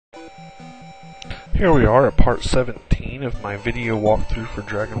Here we are at part 17 of my video walkthrough for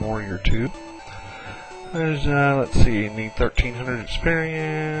Dragon Warrior 2. There's, let's see, need 1300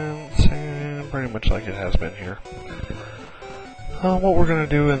 experience, and pretty much like it has been here. What we're going to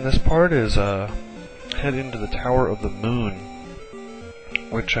do in this part is head into the Tower of the Moon,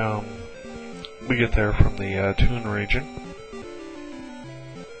 which we get there from the Toon region.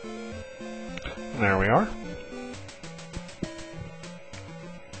 And there we are.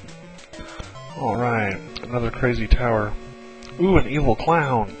 Alright, another crazy tower. Ooh, an evil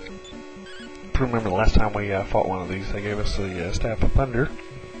clown! Remember the last time we fought one of these, they gave us the Staff of Thunder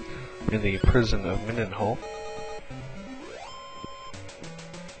in the prison of Mindenhall.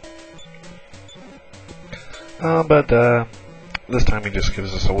 But this time he just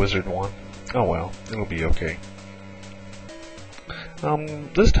gives us a wizard one. Oh well, it'll be okay.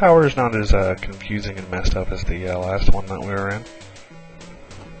 This tower is not as confusing and messed up as the last one that we were in.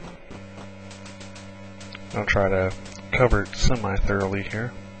 I'll try to cover it semi-thoroughly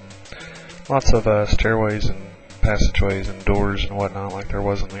here. Lots of stairways and passageways and doors and whatnot like there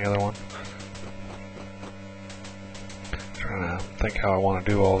was in the other one. Trying to think how I want to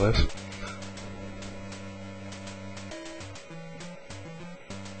do all this.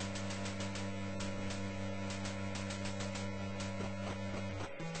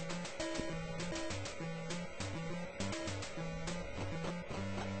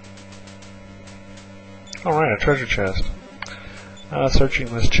 Alright, a treasure chest. Searching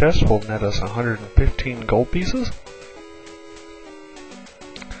this chest will net us 115 gold pieces.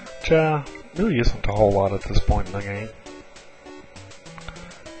 Which really isn't a whole lot at this point in the game.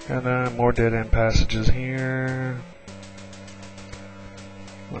 And more dead-end passages here.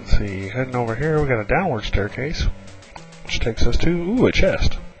 Let's see, heading over here we got a downward staircase, which takes us to, a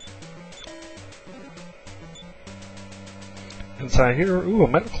chest. Inside here, a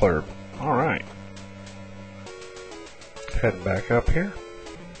metal club. Alright. Heading back up here.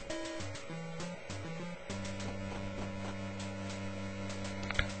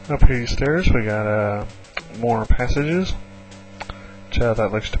 Up these stairs we got more passages.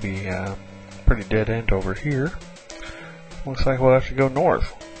 That looks to be pretty dead end over here. Looks like we'll have to go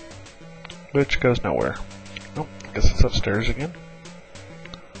north, which goes nowhere. Oh, guess it's upstairs again.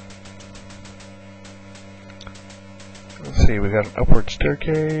 Let's see, we got an upward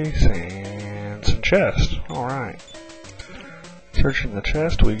staircase and some chests. Alright. Searching the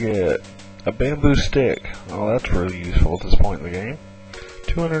chest, we get a bamboo stick. Oh, that's really useful at this point in the game.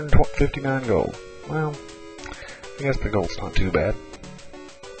 259 gold. Well, I guess the gold's not too bad.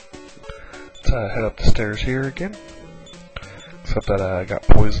 Let's head up the stairs here again. Except that I got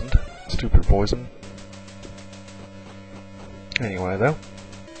poisoned. Stupid poison. Anyway, though.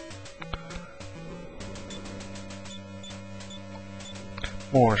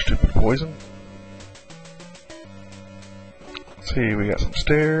 More stupid poison. See, we got some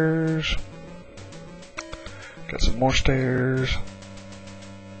stairs. Got some more stairs.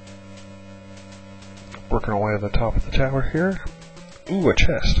 Working our way to the top of the tower here. Ooh, a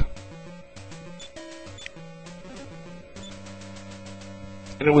chest.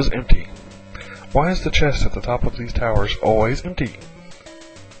 And it was empty. Why is the chest at the top of these towers always empty?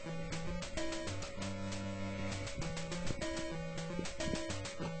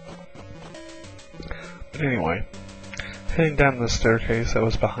 But anyway. Heading down the staircase that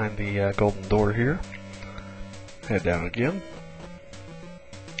was behind the golden door here. Head down again.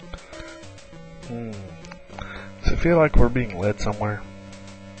 Does it feel like we're being led somewhere?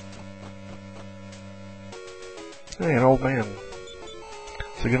 Hey, an old man.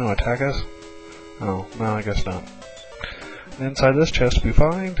 Is he going to attack us? Oh, no, I guess not. And inside this chest we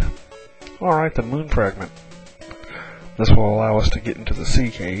find... Alright, the moon fragment. This will allow us to get into the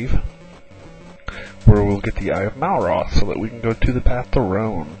sea cave, where we'll get the Eye of Malroth so that we can go to the Path to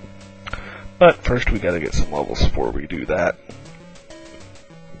Roan. But first we gotta get some levels before we do that.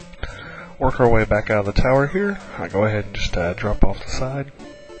 Work our way back out of the tower here. I'll go ahead and just drop off the side.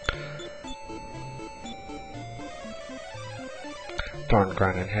 Darn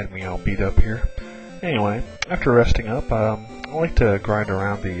grinding had me all beat up here. Anyway, after resting up, I like to grind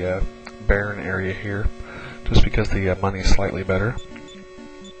around the barren area here, just because the money's slightly better.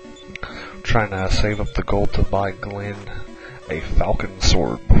 Trying to save up the gold to buy Glenn a falcon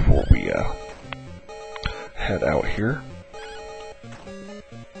sword before we head out here.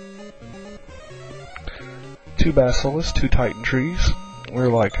 2 basilisks, 2 titan trees. We're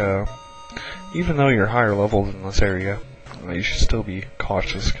like, even though you're higher leveled in this area, you should still be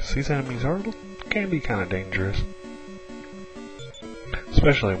cautious, because these enemies can be kind of dangerous.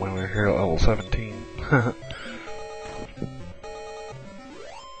 Especially when we're here at level 17.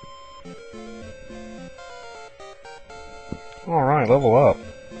 Alright, level up.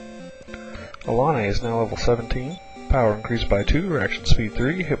 Alani is now level 17. Power increased by 2, reaction speed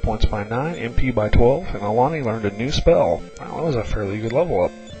 3, hit points by 9, MP by 12, and Alani learned a new spell. Wow, that was a fairly good level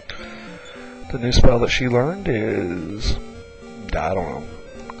up. The new spell that she learned is... I don't know.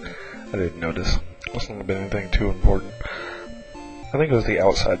 I didn't notice. Must not have been anything too important. I think it was the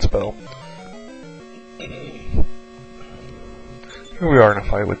outside spell. Here we are in a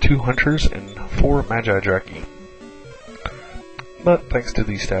fight with 2 hunters and 4 Magi Draki. But thanks to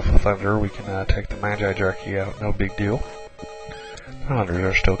the Staff of Thunder, we can take the Magi Draki out, no big deal. The hunters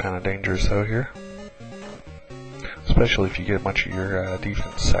are still kind of dangerous though here. Especially if you get much of your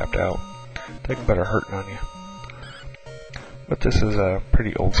defense sapped out. They can better hurting on you. But this is a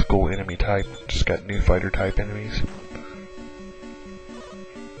pretty old school enemy type, just got new fighter type enemies.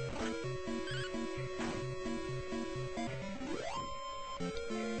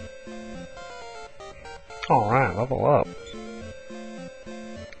 Alright, level up.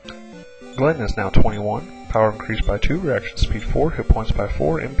 Glenn is now 21, power increased by 2, reaction speed 4, hit points by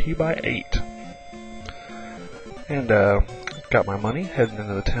 4, MP by 8. And got my money, heading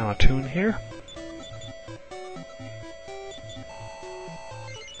into the town of Toon here.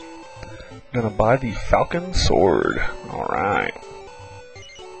 Gonna buy the Falcon Sword. Alright.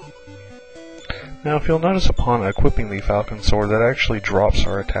 Now if you'll notice upon equipping the Falcon Sword, that actually drops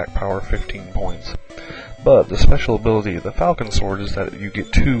our attack power 15 points. But the special ability of the Falcon Sword is that you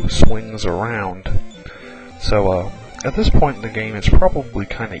get 2 swings around. So at this point in the game it's probably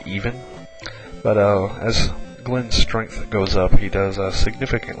kind of even. But as Glenn's strength goes up, he does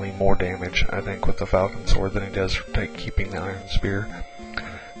significantly more damage, I think, with the Falcon Sword than he does keeping the Iron Spear.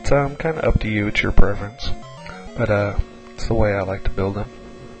 It's kind of up to you, it's your preference. But it's the way I like to build them.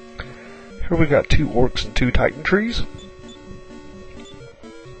 Here we got 2 Orcs and 2 Titan Trees.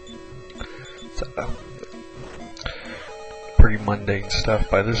 So, pretty mundane stuff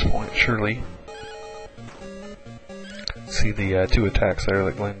by this point, surely. See the 2 attacks there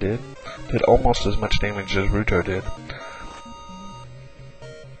that Glenn did. Did almost as much damage as Ruto did.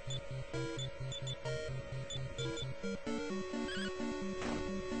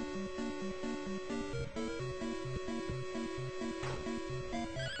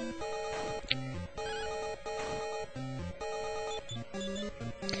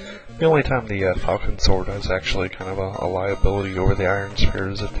 The only time the Falcon Sword is actually kind of a liability over the Iron Spear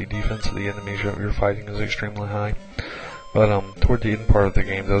is if the defense of the enemies that you're fighting is extremely high. But toward the end part of the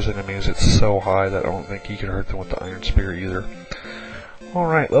game, those enemies, it's so high that I don't think you can hurt them with the Iron Spear either.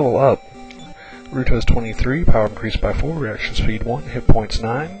 Alright, level up. Ruto's 23, power increased by 4, reaction speed 1, hit points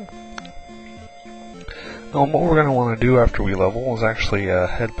 9. What we're going to want to do after we level is actually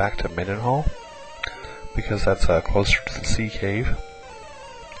head back to Mendenhall, because that's closer to the Sea Cave.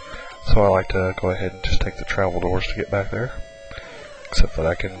 So I like to go ahead and just take the travel doors to get back there. Except that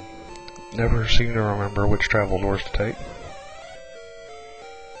I can never seem to remember which travel doors to take.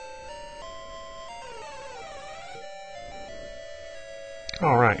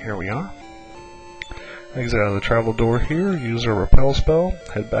 Alright, here we are. Exit out of the travel door here, use a repel spell,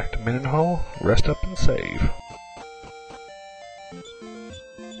 head back to Mendenhall, rest up and save.